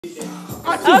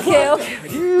Okay.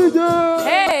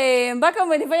 Hey, mpaka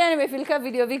umenifanya nimefilika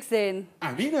video vixen.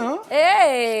 Amina.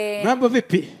 Hey. Mambo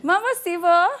vipi? Mambo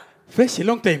Stevo. Fresh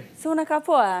long time. Si unakaa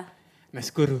poa?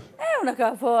 Nashukuru.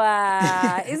 Unakaa poa.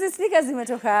 Hizi sneakers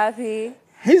zimetoka wapi?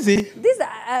 Hizi? These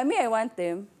me I want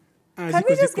them. Can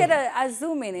we just get a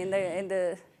zoom in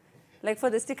the like for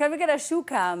the stick? Can we get a shoe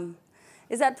cam?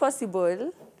 Is that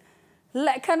possible?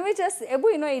 Like, can we just ebu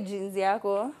ino jeans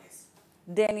yako?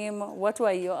 Denim, what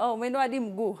were you? Oh, we know adi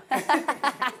mguu.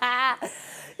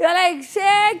 You're like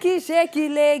shaky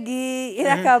leggy.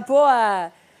 Inaka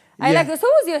poa. I like it. So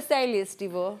who's your stylist,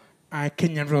 Stevo?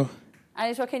 Kenyan Raw. And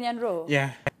it's for Kenyan Raw?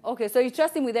 Yeah. Okay, so you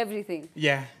trust him with everything?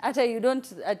 Yeah. Ata you don't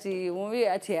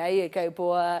aye kai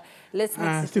poa. Let's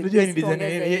mix it. Unajua ni design.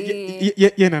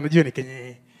 Yeye anajua ni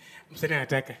Kenya. Msanii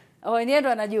anataka. Oh, ni ndo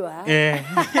anajua.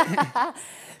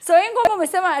 So ngoma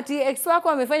umesema ati ex wako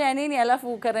amefanya nini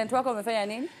alafu current wako amefanya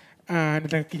nini?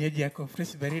 Nataka kinywaji yako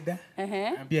fresh barida.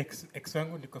 Ambia ex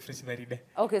wangu niko fresh barida.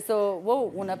 Okay, so wewe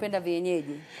unapenda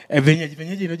vienyeji?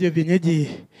 Vienyeji unajua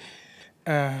vienyeji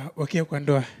wakia kwa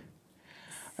ndoa.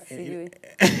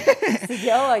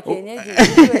 Sijaoa kienyeji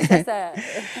sasa.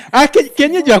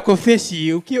 Kienyeji wako fresh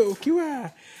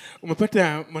ukiwa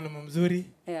umepata mwanaume mzuri.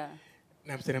 Yeah.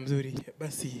 Na msichana mzuri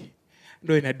basi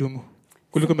ndio inadumu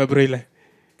kuliko mabroiler.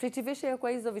 Pretty Fisher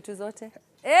kwa hizo vitu zote.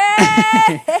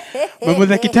 Mambo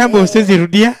za kitambo usiwezi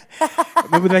rudia.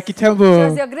 Mambo za kitambo. She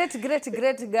was your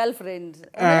great girlfriend.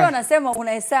 Unajua unasema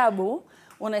unahesabu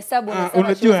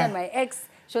unajua my ex,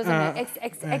 she was my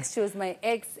ex, she was my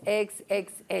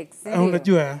ex.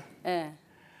 Unajua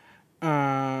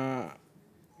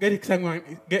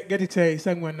gari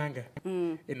kisangwa nanga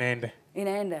inaenda.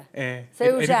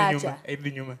 So ushaacha.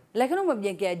 Hivi nyuma. Lakini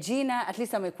umemjengea jina, at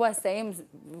least amekuwa same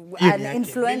an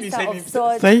influencer of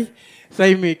sorts.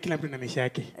 Sai kila mtu na maisha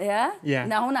yake. Yeah?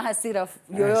 Na huna hasira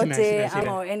yoyote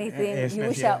ama anything. You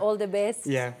wish her all the best.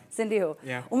 Si ndio?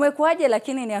 Umekuaje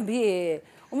lakini niambie,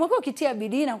 umekuwa ukitia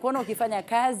bidii na kuona ukifanya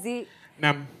kazi?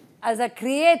 Naam. As a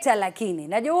creator lakini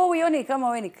najua wewe uioni kama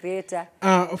wewe ni creator.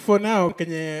 For now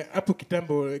kenye hapo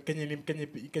kitambo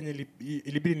kenye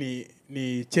ilibidi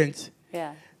ni change.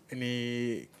 Yeah.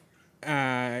 Ni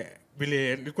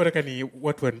vile nilikuwa nataka ni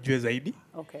watu wanijue zaidi.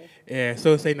 Okay.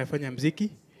 So sasa inafanya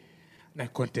muziki na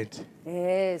content.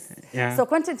 Yes. Yeah. So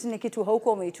content ni kitu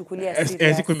hauko umeichukulia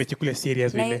serious. Siko nimechukulia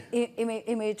serious vile.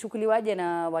 Imechukuliwaje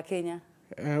na Wakenya?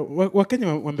 Wakenya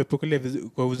wamepokelea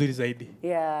kwa uzuri zaidi.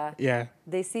 Yeah.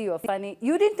 They see you are funny.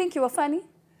 You didn't think you were funny?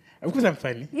 Of course I'm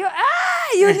funny. You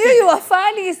knew you were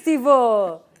funny,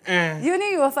 Stevo. You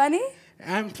knew you were funny?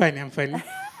 I'm funny. I'm funny.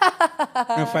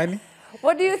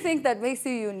 What do you think that makes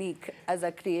you unique as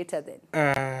a creator then?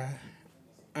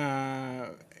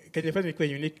 Kenye fanya nikuwa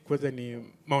unique kwanza ni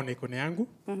maonekano yangu.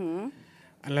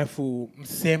 Alafu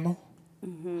msemo.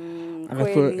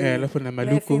 Alafu na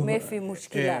maluku. Mefi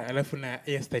mushkila. Alafu na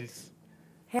hairstyles.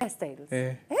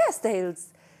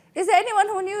 Hairstyles. Is there anyone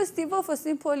who knew Stevo for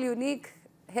simple, unique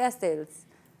hairstyles?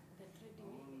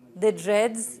 The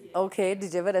dreads. Okay,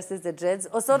 DJ Vera says the dreads.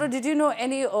 Osoro, did you know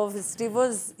any of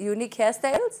Stevo's unique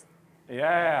hairstyles?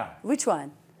 Yeah. Which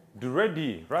one?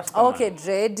 Dready, Rasta. Okay,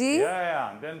 dready.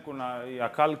 Yeah. And then kuna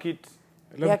Yakal kit.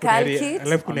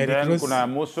 Alafu kuna Eric Ross. Kuna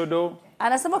Mosodo.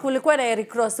 Anasema kulikuwa na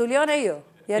Eric Ross. Uliona hiyo?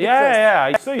 Yeah.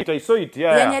 I saw it.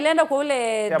 Yeah. Yenye alienda kwa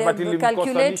ule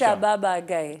calculator baba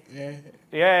guy.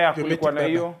 Yeah, kulikuwa na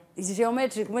hiyo.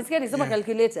 Geometric. Umesikia nisema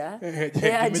calculator?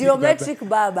 Yeah, geometric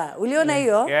baba. Uliona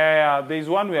hiyo? Yeah. There is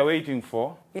one we are waiting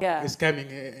for. Yeah. It's coming.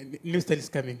 New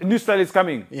style is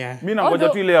coming. Yeah. Mimi nangoja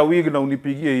tu ile ya wig na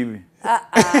unipigie hivi.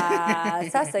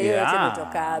 Sasa hiyo yote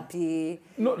imetoka wapi?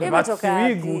 Imetoka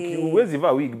wig, huwezi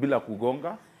vaa wig bila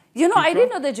kugonga. You know, I didn't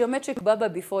know the geometric baba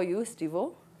before you,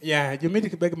 Stevo. Yeah,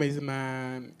 geometric baba is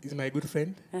my good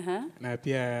friend. Na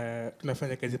pia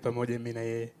tunafanya kazi pamoja mimi na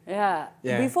yeye. Yeah.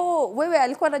 Before wewe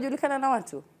alikuwa anajulikana na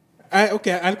watu?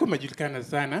 Okay, alikuwa anajulikana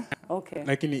sana. Okay.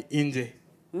 Lakini nje.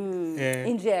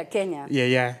 Nje ya Kenya.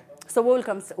 Yeah. So wewe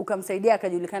ukamsaidia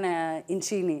akajulikana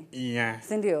nchini. Yeah.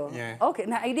 Si ndio? Yeah. Okay,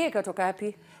 na idea ikatoka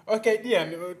wapi? Okay, idea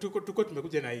tuko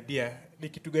tumekuja na idea ni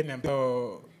kitu gani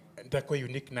ambayo nitakuwa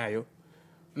unique nayo.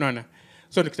 Unaona?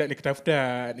 So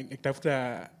nikitafuta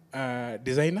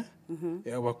designer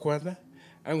wa kwanza.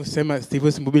 Au sema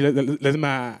Stevo Simple Boy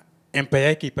lazima empire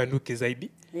yake ipanuke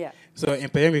zaidi. Yeah. So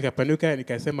empire yangu ikapanuka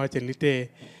nikasema acha nilete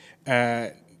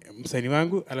msanii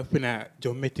wangu alafu na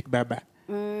geometric baba.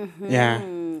 Yeah.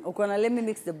 Ukona let me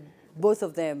mix both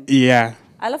of them. Yeah.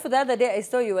 Alafu the other day I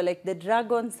saw you were like the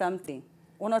dragon something.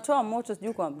 Unatoa moto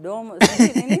sijui kwa mdomo.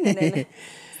 Nini?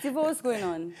 Steve, what's going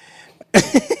on?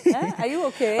 Are you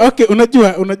okay? Okay,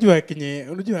 unajua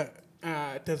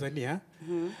Tanzania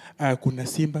kuna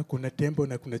simba, kuna tembo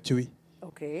na kuna chui.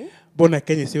 Okay. Mbona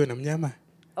Kenya siwe na mnyama?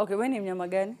 Okay, wewe ni mnyama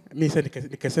gani? Mimi sasa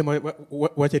nikasema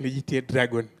wacha nijitie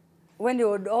dragon.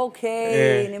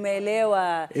 Okay,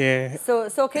 nimeelewa.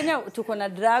 So Kenya tuko na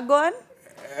dragon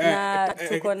na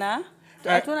tuko na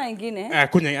hatuna nyingine.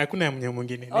 Hakuna mnyama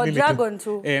mwingine. Ni dragon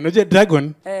tu. Unajua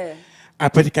dragon?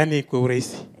 Hapatikani kwa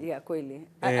urahisi. Yeah, kweli.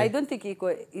 I don't think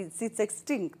it's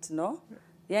extinct, no?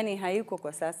 Yani haiko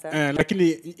kwa sasa.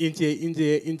 Lakini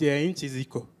nje ya nchi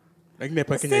ziko. Lakini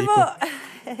hapa Kenya iko.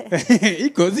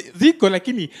 Iko ziko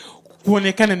lakini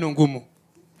kuonekana ni ngumu.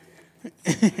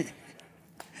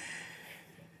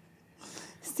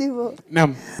 Stevo.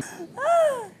 Naam.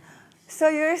 So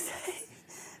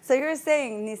you're saying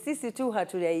ni sisi tu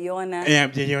hatujaiona.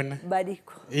 Hatujaiona.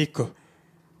 Badiko. Iko.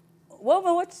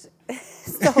 What?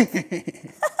 Stop.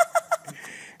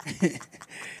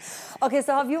 Okay,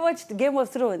 so have you watched Game of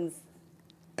Thrones?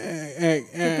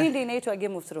 Kipindi inaitwa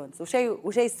Game of Thrones.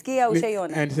 Ushaisikia,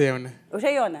 ushaiona? Nishaiona.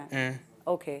 Ushaiona?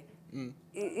 Okay.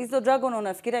 Hizo dragon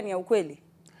unafikiria ni ya ukweli?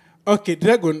 Okay,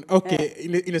 dragon,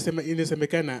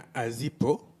 inasemekana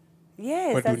azipo.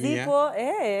 Yes, azipo,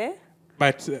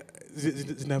 But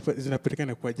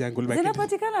zinapatikana kwa jungle.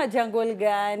 Zinapatikana jungle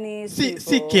gani?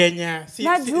 Si Kenya,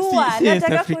 najua,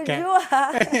 nataka kujua.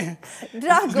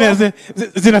 Dragon.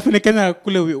 Zinapatikana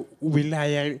kule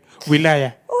wilaya.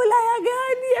 Ulaya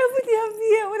gani? Hebu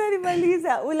niambie,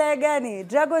 unanimaliza. Ulaya gani?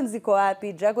 Dragon ziko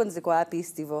wapi,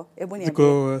 Stevo? Hebu niambie.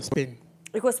 Ziko Spain.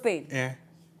 Iko Spain? Yeah.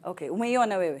 Okay,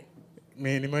 umeiona wewe?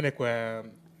 Nimeona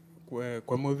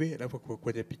kwa movie alafu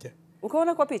kwenye picha.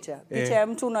 Ukaona kwa picha? Picha ya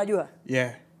mtu unajua?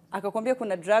 Yeah. Akakwambia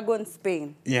kuna dragon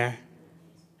Spain. Yeah.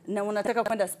 Na unataka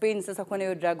kwenda Spain sasa kuona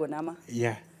hiyo dragon ama?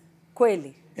 Yeah.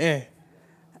 Kweli?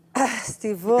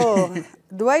 Stevo,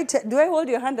 do I hold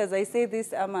your hand as I say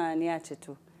this ama niache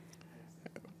tu?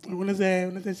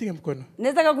 Unaweza shika mkono.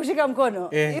 Naweza kukushika mkono?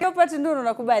 Hiyo part ndio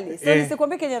unakubali. So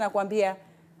nisikwambie Kenya nakwambia.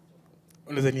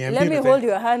 Unaweza niambia. Let me hold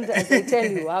your hand as I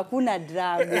tell you hakuna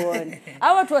dragon.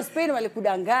 Hao watu wa Spain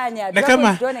walikudanganya.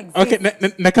 Dragons don't exist. Okay,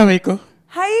 na kama iko?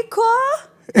 Haiko.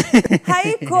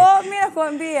 Mimi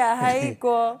nakwambia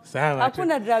haiko. Sawa.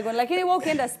 Hakuna dragon, lakini wewe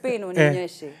ukienda Spain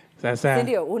unionyeshe. Sasa.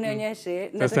 Ndio, unionyeshe.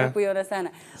 Nataka kuiona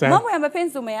sana. Mambo ya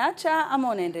mapenzi umeacha ama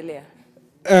unaendelea?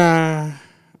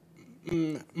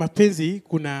 Mapenzi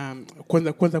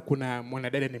kwanza kuna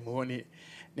mwanadada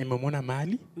nimemwona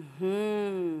mahali.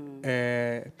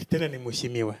 Tena ni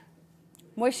mheshimiwa.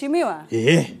 Mheshimiwa?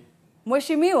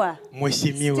 Mheshimiwa?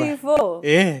 Stevo.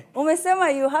 Umesema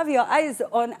you have your eyes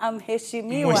on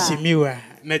mheshimiwa. Mheshimiwa.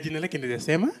 Na jina lake ndio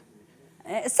sema?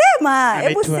 Sema,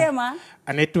 hebu sema.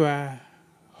 Anaitwa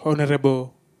Honorable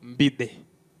Mbithe.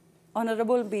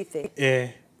 Honorable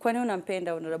Mbithe. Kwa nini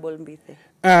unampenda Honorable Mbithe?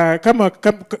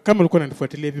 Kama ulikuwa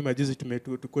unanifuatilia hivi majuzi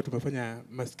tulikuwa tumefanya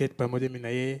maskate pamoja mimi na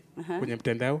yeye kwenye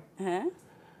mtandao.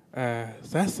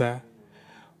 Sasa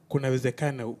kuna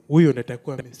uwezekano huyo ndo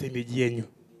atakuwa msemeji yenu.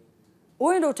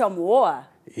 Huyo ndo utamuoa?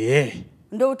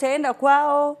 Ndo utaenda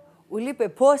kwao, ulipe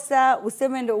posa,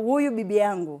 useme ndo huyu bibi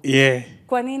yangu?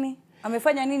 Kwa nini?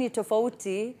 Amefanya nini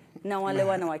tofauti na wale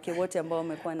wanawake wote ambao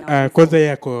wamekuwa nao? Kwanza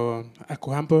yeye ako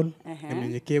humble, ni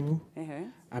mnyenyekevu,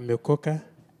 ameokoka.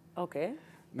 Okay.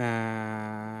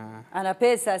 Na ana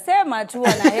pesa, sema tu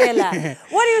ana hela.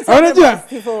 What are you talking about,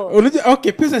 Stevo?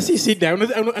 Okay, pesa si shida.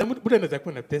 Mtu anaweza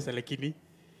kuwa na pesa lakini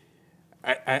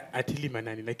atili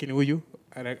manani, lakini huyu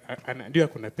ndio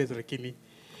kuna pesa lakini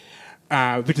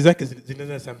vitu zake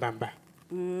zinaanza sambamba.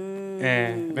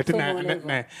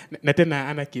 Na tena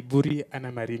ana kiburi,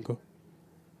 ana maringo.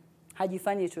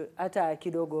 Hajifanyi tu hata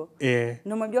kidogo.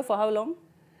 Na umemjua for how long?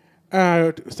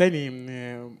 Sasa ni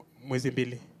mwezi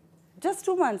 2. Just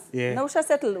 2 months. Na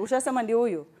ushasema ndio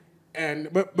huyo?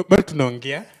 Bado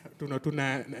tunaongea,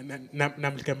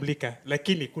 namlika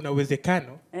lakini kuna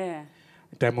uwezekano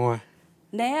nitamoa.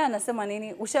 Na yeye anasema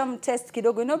nini? Ushamtest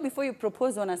kidogo. You know, before you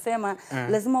propose wanasema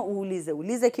lazima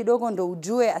uulize kidogo ndo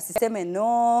ujue, asiseme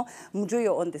no, mjue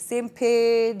you're on the same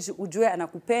page, ujue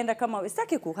anakupenda kama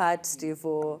sitaki kuhurt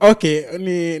Stevo. Okay,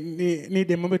 ni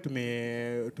demo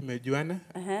ambayo tumejuana.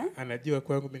 Anajua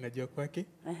kwangu, mimi najua kwake.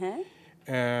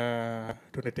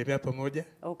 Tunatembea pamoja.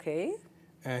 Okay.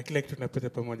 Kila kitu tunapata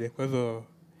pamoja. Kwa hivyo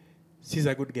she's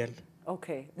a good girl.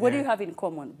 Okay. What do you have in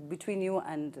common between you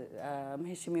and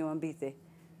Mheshimiwa Mbithe?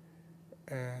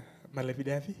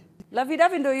 Malavidavi.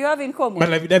 Lavidavi ndo you have in common?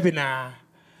 Malavidavi na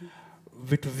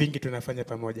vitu vingi tunafanya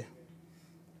pamoja.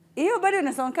 Hiyo bado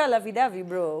unasonga la vidavi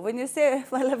bro. When you say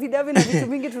la vidavi na vitu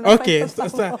mingi tunafanya. Okay,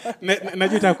 sasa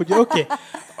najua kuja. Okay.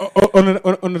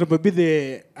 Honorable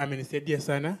Bidhe amenisaidia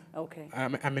sana. Okay.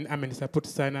 Amenisupport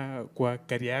sana kwa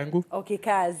career yangu. Okay,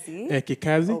 kazi.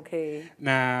 Kikazi. Okay.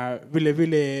 Na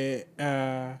vile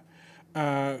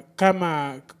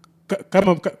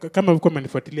kama mko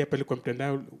manifuatilia pale kwa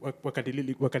mtandao wakati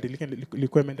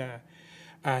nilikuwa nimeenda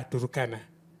Turukana.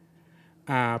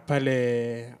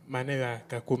 Pale maeneo ya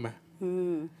Kakuma.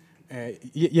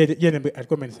 Yeye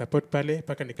alikuwa amenisupport pale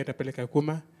mpaka nikaenda pale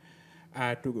Kakuma.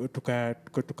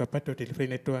 Tukapata hotel fulani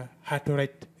inaitwa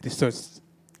Hatorite Resorts.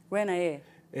 Wena ye?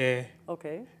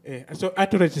 Okay. So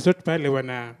Hatorite Resort pale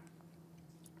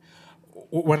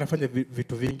wanafanya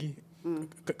vitu vingi.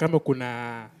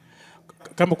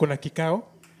 Kama kuna kikao,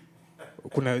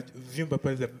 kuna vyumba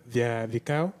pale vya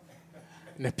vikao,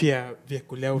 na pia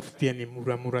vyakula pia ni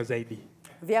mura zaidi.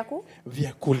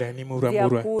 Vyakula ni mura.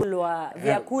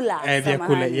 Vyakula,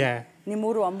 yeah. Ni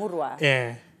murwa.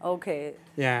 Yeah. Okay.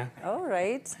 Yeah. All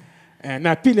right.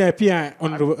 Na pia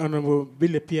honorable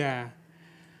Bile pia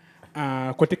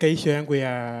katika issue yangu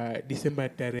ya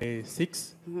December tarehe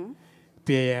 6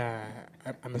 pia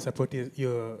amesupport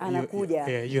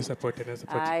your support and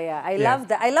support. I love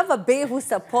that. I love a babe who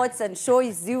supports and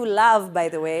shows you love, by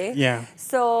the way. Yeah.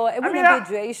 So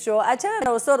niambie show achana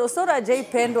na Osoro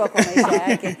ajaipendwa kwa maisha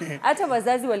yake. Hata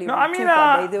wazazi walimtupa,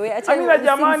 by the way. Amina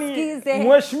jamani,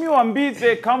 mheshimiwa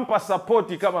Mbithe kampa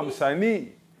support kama msanii.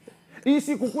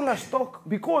 Isi kukula stock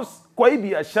because kwa hii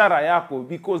biashara yako,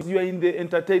 because you are in the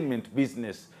entertainment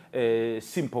business,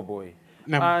 Simple Boy.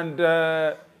 And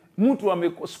mtu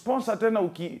amesponsor tena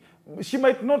she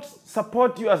might not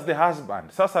support you as the husband.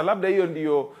 Sasa labda hiyo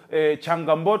ndio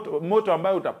changamoto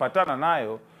ambayo utapatana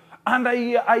nayo. And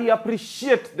I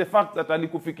appreciate the fact that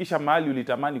alikufikisha mahali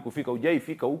ulitamani kufika.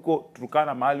 Hujaifika huko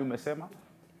Turkana mahali umesema,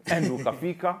 and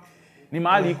ukafika. Ni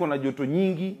mahali iko na joto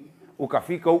nyingi,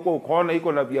 ukafika huko ukaona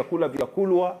iko na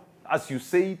vyakulwa as you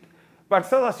said. But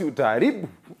sasa si utaharibu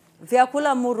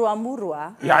vyakula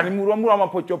murwa. Yani murwa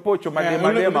mapochopocho,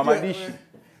 madema madishi.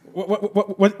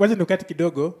 Waje nukati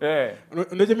kidogo.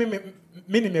 Unajua mimi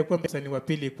nimekuwa msanii wa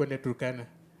pili kwenda Turkana.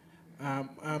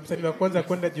 Msanii wa kwanza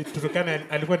kwenda Turkana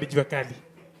alikuwa ni Jua Kali.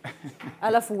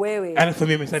 Alafu wewe. Alafu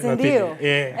mimi msanii wa pili.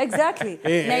 Exactly.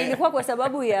 Na ilikuwa kwa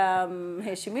sababu ya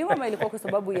heshimiwa ama ilikuwa kwa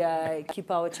sababu ya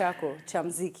kipao chako cha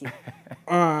muziki?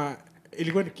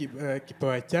 Ilikuwa ni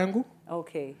kipawa changu.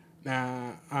 Okay. Na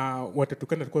watu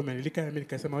Turkana walikuwa wamenilika, mimi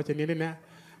nikasema wacha niende na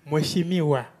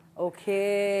mheshimiwa.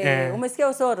 Okay. Umesikia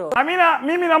Osoro? Amina,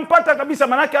 mimi nampata kabisa,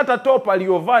 manake hata top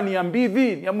aliyovani ya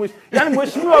mbivi ya yani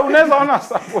mheshimiwa unaweza ona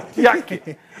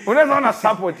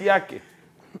support yake.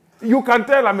 You can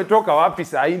tell ametoka wapi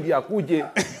saa hindi akuje.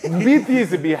 Mbivi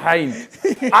is behind.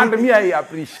 And me I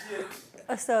appreciate.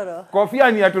 Osoro.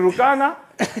 Kofia ni ya Turkana.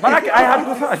 Manake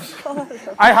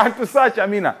I had to search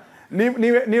Amina.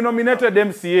 Ni nominated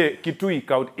MCA Kitui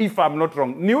County, if I'm not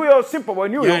wrong. Ni huyo Simple Boy,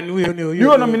 ni huyo. Yeah, ni huyo.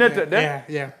 You nominated,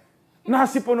 Yeah. Na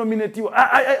asipo nominatiwa.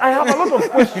 I have a lot of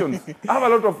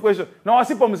questions. Na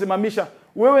wasipo msimamisha,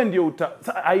 wewe ndio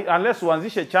unless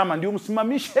uanzishe chama ndio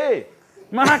msimamishe.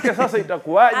 Manake sasa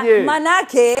itakuwaje?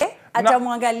 Manake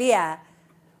atamwangalia.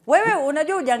 Wewe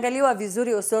unajua hujangaliwa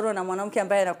vizuri Osoro na mwanamke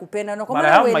ambaye anakupenda. Na kwa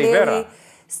maana uelewi.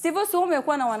 Stevo Simple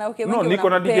umekuwa na wanawake wengi niko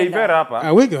na DJ Vera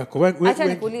hapa. Wengi. Acha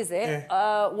nikuulize,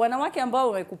 wanawake ambao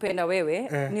wamekupenda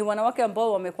wewe ni wanawake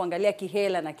ambao wamekuangalia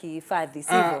kihela na kihifadhi,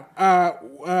 sivyo?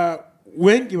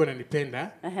 Wengi wananipenda.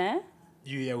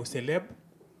 Juu ya uceleb.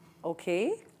 Okay.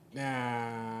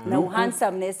 Na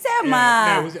uhandsomeness. Sema.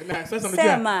 Sasa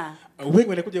unajua wengi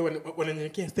wanakuja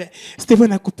wananyenyekea Stevo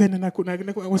nakupenda na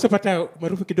wasapata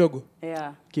maarufu kidogo.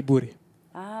 Yeah. Kiburi.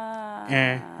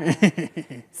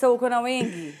 So uko na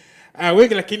wengi.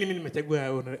 Wengi lakini mimi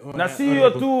nimechagua na sio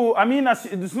tu Amina,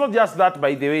 it's not just that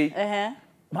by the way.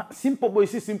 Simple Boy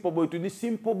si Simple Boy tu ni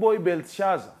Simple Boy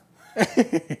Belshazzar.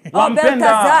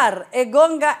 Beltazar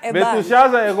Egonga Eba.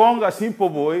 Belshazzar Egonga Simple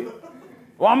Boy.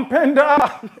 Wampenda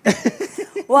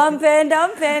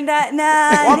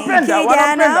nani?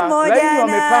 Kijana moja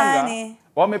nani?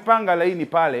 Wamepanga laini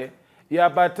pale. Yeah,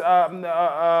 but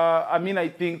I mean, I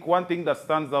think one thing that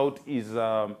stands out is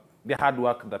the hard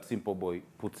work that Simple Boy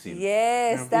puts in.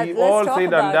 Yes, let's all talk said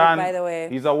about and done, it, by the way.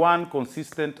 He's a one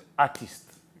consistent artist.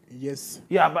 Yes.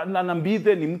 Yeah, but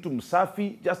Mbithe ni mtu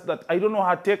msafi, just that I don't know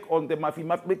her take on the Mafi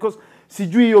because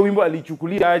sijui hiyo wimbo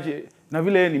alichukulia aje na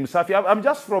vile ni msafi. I'm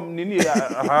just from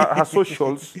her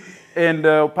socials and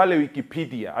pale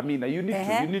Wikipedia. I mean, you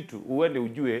need to uende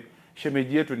ujue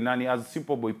shemeji yetu ni nani, as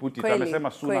Simple Boy put it.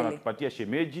 Amesema Suna anatupatia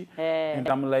shemeji. And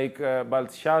I'm like,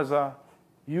 Belshazzar,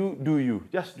 you do you.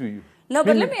 Just do you. No,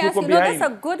 but let me ask you, no, that's a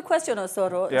good question,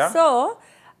 Osoro. Yeah? So,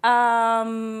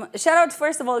 shout out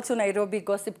first of all to Nairobi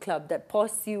Gossip Club that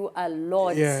posts you a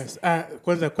lot. Yes.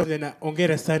 Kwanza na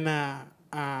ongera sana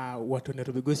watu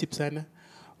Nairobi Gossip sana.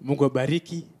 Mungu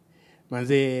abariki.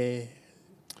 Manze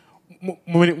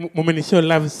mumenishow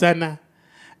love sana.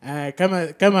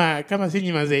 Kama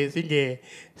sinyi manze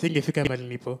singefika mahali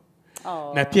nipo.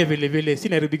 Na pia vile vile si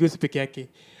Nairobi Gossip peke yake.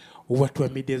 Watu wa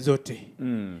media zote.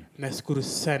 Nashukuru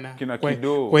sana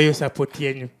kwa hiyo support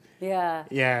yenu.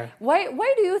 Yeah.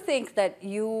 Why do you think that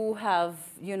you have,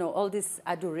 all this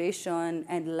adoration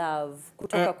and love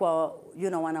kutoka kwa,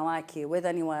 wanawake,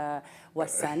 whether ni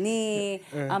wasanii,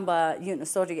 ama,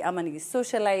 ama ni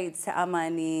socialites, ama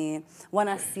ni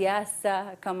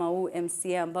wanasiasa kama huu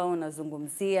MC ambao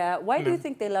unazungumzia. Why do you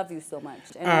think they love you so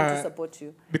much and want to support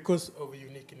you? Because of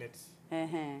uniqueness.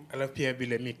 Alafu pia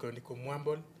vile niko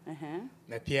mwamble.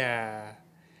 Na pia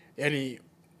yani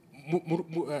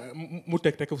mtu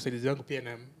akitaka usaidizi wangu pia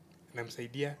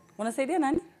namsaidia. Unasaidia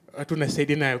nani?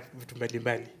 Tunasaidia na vitu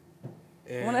mbalimbali.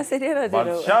 Unasaidia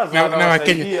na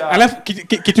Wakenya. Alafu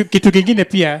kitu kingine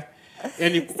pia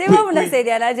yani Stevo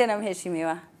unasaidia naje na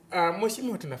mheshimiwa?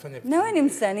 Mheshimiwa tunafanya vitu. Na wewe ni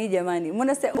msanii jamani. Wewe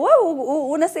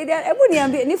unasaidia, hebu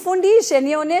niambie, nifundishe,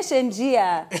 nionyeshe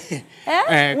njia.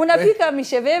 Unapika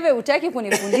misheveve utaki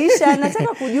kunifundisha,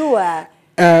 nataka kujua.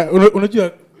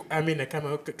 Unajua Amina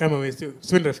kama wewe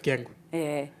sio rafiki yangu.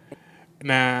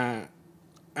 Na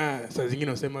saa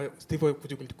zingine unasema Stevo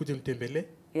kuja nitembelee.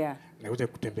 Na kuja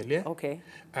kutembelea. Okay.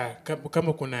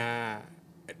 Kama kuna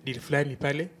deal fulani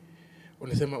pale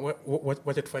unasema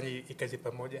wacha tufanye kazi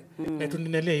pamoja. Na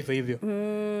tunaendelea hivyo.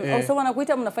 So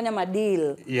wanakuita mnafanya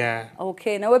madeal.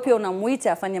 Okay, na wewe pia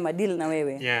unamuita afanye madeal na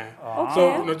wewe. Okay.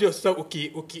 So unajua sasa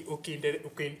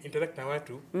interact na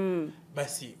watu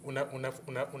basi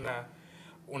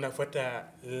unafuata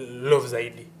love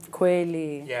zaidi.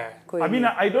 Kweli. I mean,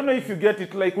 I don't know if you get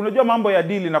it, like unajua mambo ya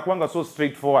deal inakuanga so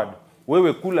straightforward.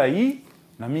 Wewe kula hii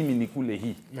na mimi nikule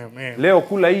hii. Leo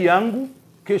kula hii yangu,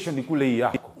 kesho nikule hii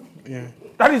yako.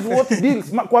 That is what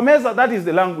deals. Kwa meza, that is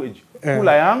the language.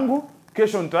 Kula yangu,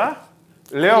 kesho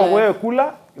leo wewe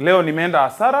kula, leo nimeenda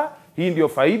hasara, hii ndio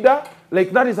faida.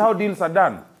 Like that is how deals are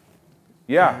done.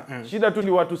 Shida tu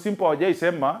ni watu simple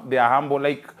hawajaisema they are humble.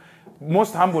 Like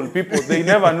most humble people, they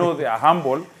never know they are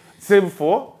humble, save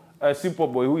for a Simple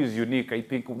Boy who is unique. I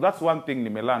think that's one thing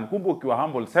nimelearn. Kumbe ukiwa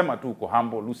humble, sema tu uko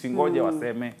humble, usingoje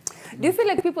waseme. Do you feel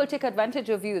like people take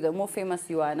advantage of you the more famous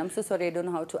you are? And I'm so sorry, I don't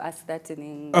know how to ask that in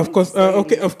English. Of course,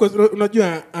 okay, of course.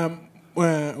 Unajua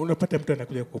unapata mtu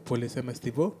anakuja kwa pole sema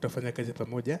Stevo, tutafanya kazi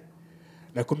pamoja.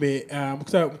 Na kumbe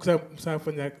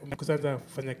mkusanza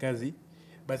kufanya kazi,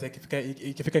 basi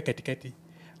ikifika katikati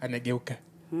anageuka.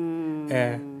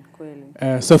 Kweli.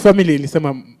 So family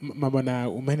ilisema mama na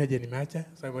manager nimeacha,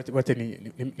 so wacha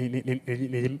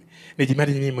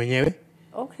nijimanage mimi mwenyewe.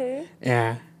 Okay.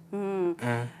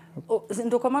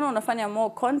 Ndio kwa maana unafanya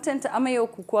more content ama hiyo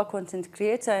kukua content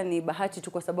creator ni bahati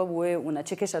tu kwa sababu wewe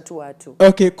unachekesha tu watu?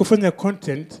 Okay, kufanya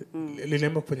content,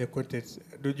 niliamua kufanya content.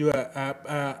 Unajua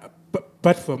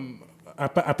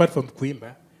apart from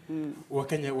kuimba,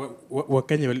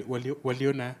 Wakenya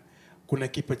waliona kuna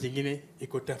kipa kingine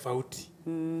iko tofauti.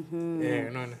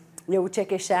 Unaona? Ya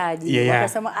uchekeshaji.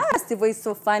 Wakasema Stevo is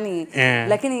so funny.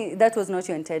 Lakini that was not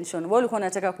your intention. Wewe ulikuwa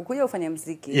unataka kukuja ufanye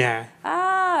muziki.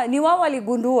 Ni wao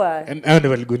waligundua. Hao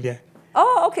ndio waligundua.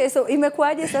 Okay, so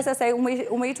imekuaje sasa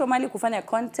umeitwa mali kufanya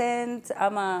content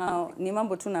ama ni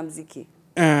mambo tu na muziki?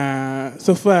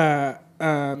 So far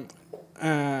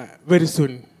very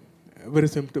soon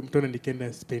mtona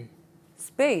nikienda Spain.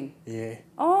 Spain?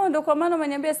 Ndio kwa maana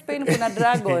umeniambia Spain kuna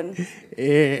dragon.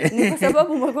 Ni kwa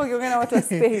sababu umekuwa ukiongea na watu wa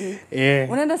Spain.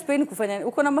 Unaenda Spain kufanya,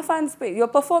 uko na mafans Spain?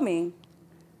 You're performing?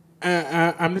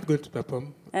 I'm not going to perform,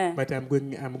 but I'm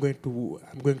going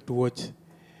to watch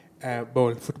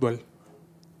football.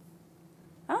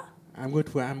 I'm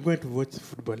going to watch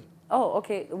football.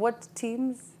 Okay. What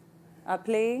teams are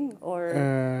playing,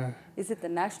 or is it the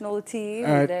national team?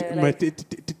 My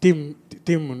team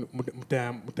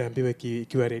mtaambiwa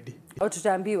kiwa ready.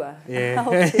 Tutaambiwa.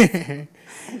 Okay.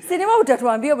 Sinema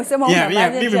utatuambia, umesema una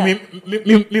manager.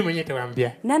 Mimi mwenyewe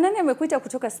nitawaambia. Na nani amekuita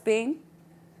kutoka Spain?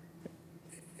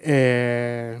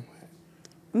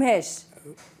 Mesh.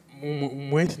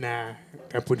 Mwesh na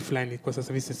kampuni fulani kwa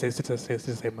sasa hivi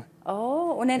sitasema.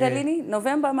 Unaenda lini?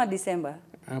 November ama December?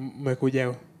 Mwaka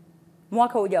ujao.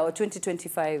 Mwaka ujao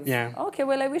 2025. Yeah. Okay,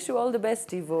 well I wish you all the best,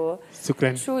 Stevo.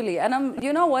 Shukran. Truly. And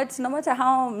you know what, no matter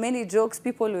how many jokes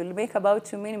people will make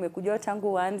about you, mimi nimekujua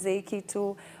tangu uanze hiki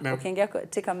tu, ukiingia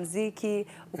katika muziki,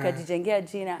 ukajijengea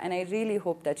jina, and I really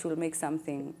hope that you'll make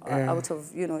something out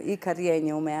of, you know, hii career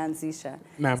yenye umeanzisha.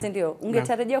 Ndio,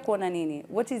 ungetarajia kuona nini?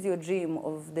 What is your dream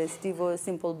of the Stevo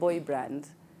Simple Boy brand?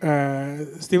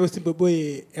 Stevo Simple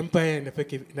Boy Empire ni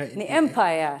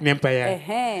Empire. Ni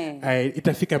Empire.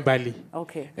 Itafika mbali.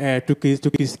 Okay.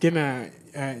 Tukisikia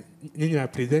nyinyi wa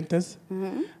presenters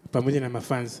pamoja na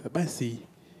mafans, basi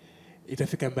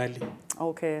itafika mbali.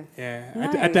 Okay.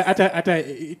 Hata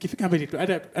ikifika mbali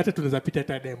hata tunaweza pita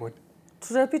hata Diamond.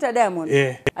 Tutapita Diamond?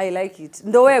 Yeah. I like it.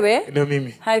 Ndo wewe? Ndo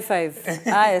mimi. High five.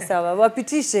 Haya sawa,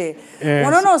 wapitishe.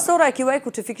 Unaona Osoro akiwahi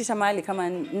kutufikisha mahali kama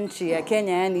nchi ya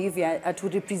Kenya, yani hivi atu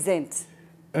represent?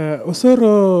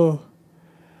 Osoro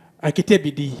akitia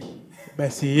bidii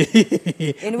basi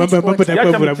mambo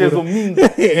takuwa mchezo mingi.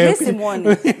 Mimi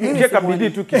muone. Ngeka bidii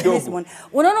tu kidogo.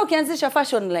 Unaona ukianzisha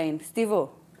fashion line, Stevo?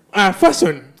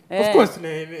 Fashion. Of course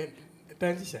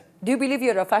nitaanzisha. Do you believe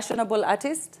you're a fashionable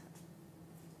artist?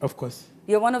 Of course.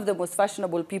 You're one of the most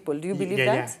fashionable people. Do you believe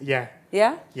that? Yeah.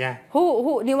 Yeah? Yeah.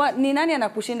 Ni nani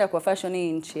anakushinda kwa fashion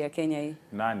hii nchi ya Kenya hii?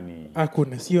 Nani?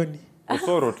 Hakuna, sioni.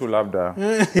 Osoro tu labda.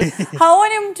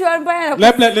 Haoni mtu ambaye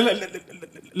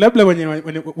labda wenye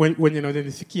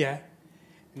wananisikia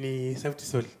ni Sauti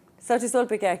Sol. Sauti Sol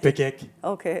peke yake? Peke yake.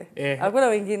 Okay. Hakuna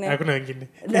wengine? Hakuna wengine.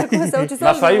 Sauti Sol.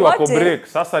 Na sasa hivi wako break,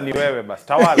 sasa ni wewe basi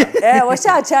tawala.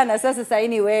 Washaachana sasa, sasa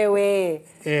ni wewe.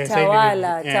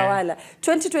 Tawala.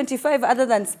 2025 other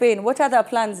than Spain, what other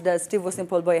plans does Stevo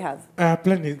Simple Boy have?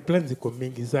 Plans ziko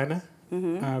mingi sana.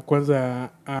 Kwanza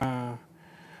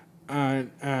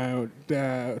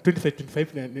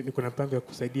 2025 niko na mpango ya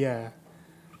kusaidia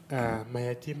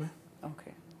mayatima.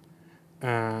 Okay.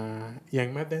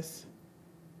 Young mothers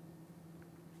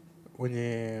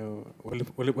wenye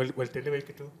walitendewa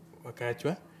hiki tu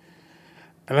wakaachwa.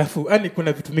 Alafu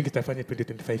kuna vitu mingi tafanya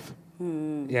 2025.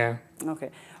 Yeah. Okay.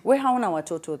 Wewe hauna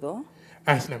watoto though?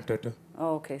 Sina mtoto.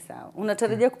 Okay, sawa.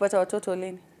 Unatarajia kupata watoto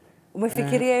lini?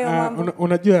 Umefikiria hiyo mambo?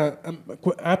 Unajua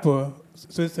hapo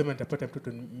siwezi sema nitapata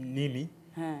mtoto nini.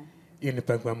 Hiyo ni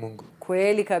pango ya Mungu.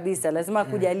 Kweli kabisa, lazima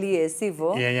akujalie,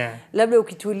 sivyo? Yeah. Labda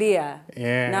ukitulia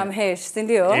na Amhesh, si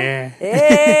ndio?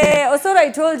 Osoro,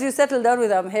 I told you settle down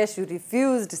with Amhesh, you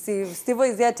refused. Stevo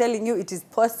is here telling you it is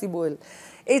possible.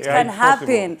 It can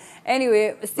happen.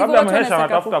 Anyway, Stevo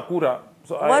anatafuta kura.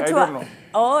 So I don't know.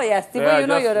 Oh, yeah, Stevo, you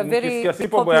know you're a very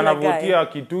Simple Boy anavutia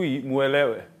Kitui,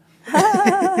 muelewe.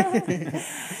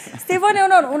 Steven,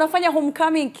 unafanya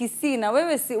homecoming Kisii na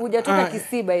wewe hujatoka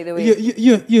Kisii by the way.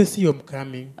 Hiyo si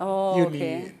homecoming. Hiyo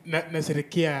ni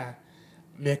nasherehekea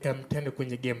miaka 5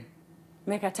 kwenye game.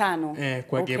 Miaka 5?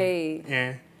 Kwa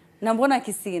game. Na mbona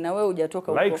Kisii na wewe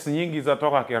hujatoka huko? Likes nyingi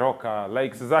zatoka Keroka,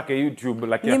 likes zake YouTube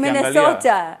lakini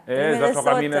akiangalia.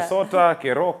 Zatoka Minnesota,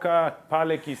 Keroka,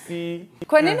 pale Kisii.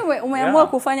 Kwa nini umeamua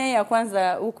kufanya hii ya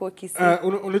kwanza huko Kisii?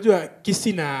 Unajua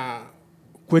Kisii na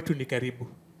kwetu ni karibu.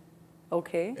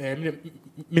 Okay. Mimi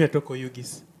natoka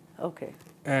Ugis. Okay.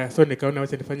 So nikaona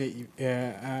wacha nifanye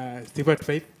Stevo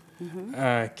 5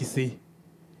 Kisii.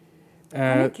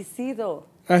 Kisii though?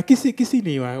 Kisii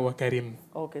ni wa karimu.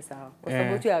 Okay, sawa. Kwa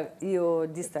sababu tu hiyo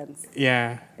distance.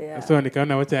 Yeah. So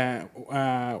nikaona wacha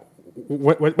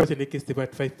niki Stevo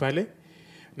 5 pale.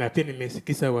 Na pia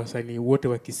nimesikisa wasanii wote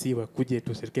wa Kisii wakuje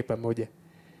tushiriki pamoja.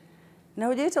 Na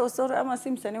hujaita Osoro ama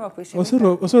si msanii wa kuheshimika?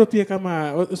 Osoro pia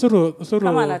kama Osoro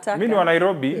kama anataka. Mimi wa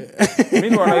Nairobi.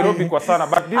 Mimi wa Nairobi kwa sana,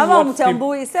 but this is what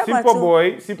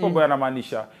Simple Boy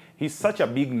anamaanisha. He's such a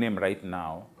big name right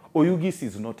now. Oyugis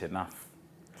is not enough.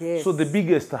 Yes. So the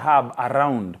biggest hub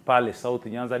around pale South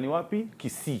Nyanza ni wapi?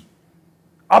 Kisii.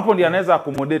 Hapo ndiye anaweza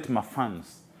accommodate my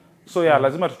fans. So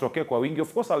lazima tutokee kwa wingi.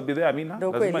 Of course I'll be there, Amina.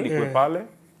 Lazima nikwe pale.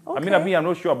 Okay. Amina, I'm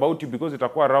not sure about you because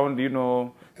itakuwa around,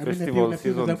 festival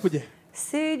season.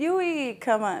 Sijui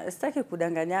kama sitaki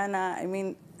kudanganyana. I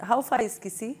mean, how far is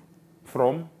Kisii?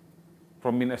 From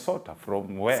Minnesota,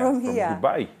 from where? From here.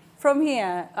 Dubai. From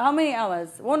here. How many hours?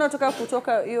 Unatoka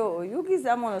kutoka hiyo Ugis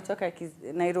ama unatoka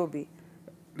Nairobi?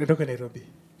 Natoka Nairobi.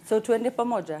 So tuende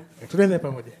pamoja? Tuende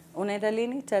pamoja. Unaenda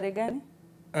lini? Tarehe gani?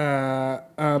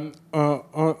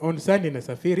 On Sunday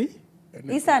nasafiri.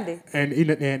 Hii Sunday?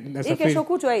 Nasafiri. Kesho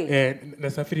kutwa hii?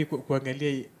 Nasafiri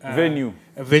kuangalia venue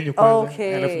kwanza.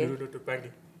 Okay. Alafu nirudi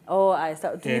tupange.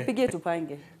 Sawa. Tulipigie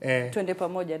tupange. Tuende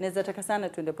pamoja. Naweza taka sana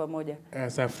tuende pamoja.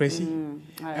 Sawa fresh.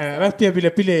 Alafu pia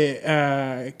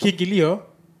vile kiingilio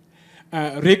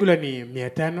regular ni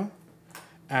 500,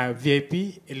 VIP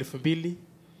 2000,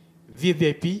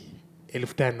 VIP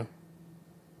 1500.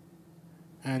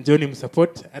 Njoni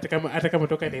msupport hata kama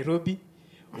toka Nairobi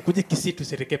ukuje Kisii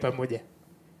tusereke pamoja.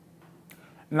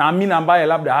 Na mimi ambaye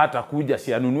labda hata kuja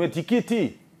si anunue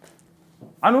tikiti.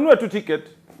 Anunue tu ticket.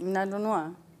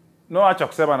 Nanunua. No, acha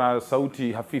kusema na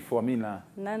sauti hafifu Amina.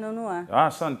 Nanunua.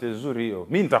 Asante nzuri hiyo.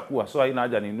 Mimi nitakuwa, so haina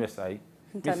haja ninunue saa hii.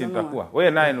 Mimi nitakuwa.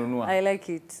 Wewe naye nunua. I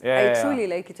like it. Yeah. I truly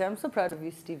like it. I'm so proud of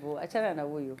you, Stevo. Achana na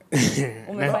huyo.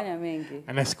 Umefanya mengi.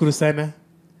 Anashukuru sana.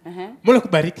 Mungu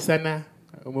kubariki sana.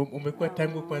 Umekuwa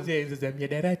tangu kuanzia enzi za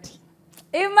mihadarati.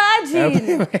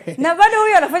 Imagine. Na bado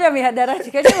huyo anafanya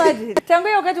mihadarati. Can you imagine? Tangu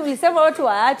hiyo wakati ulisema watu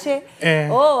waache.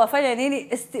 Wafanya nini?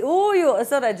 Huyo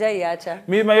sasa jai acha.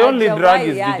 My only drug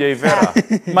is DJ Vera.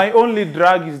 My only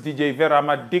drug is DJ Vera. I'm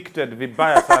addicted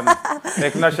vibaya sana.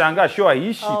 Like nashangaa show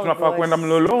aishi, tunafaa kwenda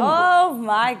Mlolongo. Oh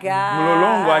my god.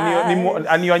 Mlolongo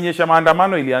anionyesha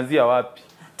maandamano ilianzia wapi.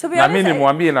 Na mimi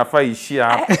nimwambie nafaa ishia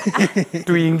hapa.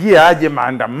 Tuingie aje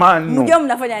maandamano. Mjua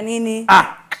mnafanya nini?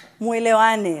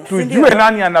 Muelewane. Tujue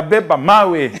nani anabeba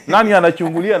mawe, nani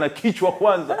anachungulia na kichwa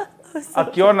kwanza.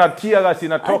 Akiona tear gas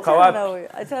inatoka wapi.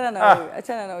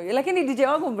 Achana na huyo. Lakini DJ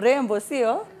wangu mrembo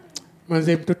sio?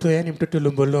 Mwanzo mtoto yani mtoto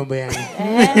lombolombo yani.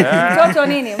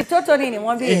 Mtoto nini?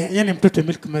 Mwambie. Yani mtoto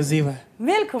milk maziwa.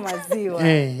 Milk maziwa.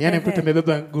 Yani mtoto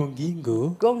amebeba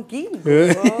gongingo.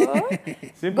 Gongingo.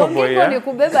 Simple boy. Gongingo ni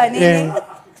kubeba nini?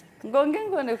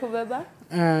 Gongingo ni kubeba?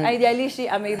 Haijalishi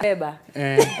ameibeba.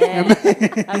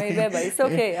 Ameibeba. It's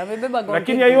okay. Amebeba gongingo.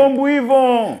 Lakini hayombu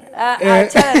hivyo.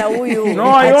 Achana na huyu.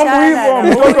 No, hayombu hivyo.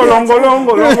 Mtoto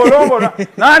longolongo.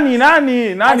 Nani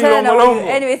longolongo?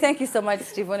 Anyway, thank you so much,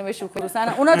 Stevo. Nimeshukuru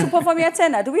sana. Unatuperformia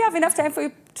tena. Do we have enough time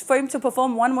for him to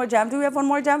perform one more jam? Do we have one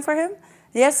more jam for him?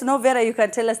 Yes, no, Vera, you can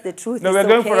tell us the truth. No, we're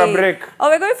going for a break. Oh,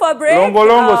 we're going for a break?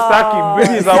 Longo staki.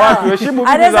 Bibi za watu. Heshimu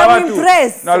bibi za watu.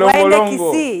 Na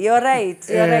longo. You're right.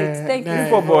 Thank you.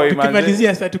 Simple boy,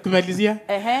 man. Tukimalizia.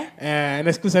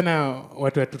 Nashukuru sana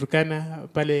watu wa Turkana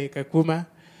pale Kakuma.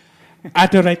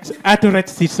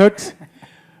 Atorite Resort.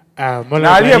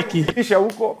 Mola bariki. Kisha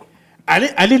huko.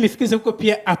 Alinifikisha huko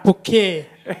pia apokee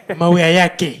mawea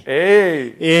yake.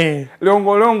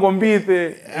 Longo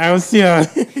mbithe. Sio.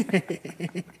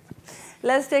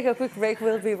 Let's take a quick break.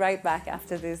 We'll be right back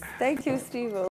after this. Thank you, Stevo.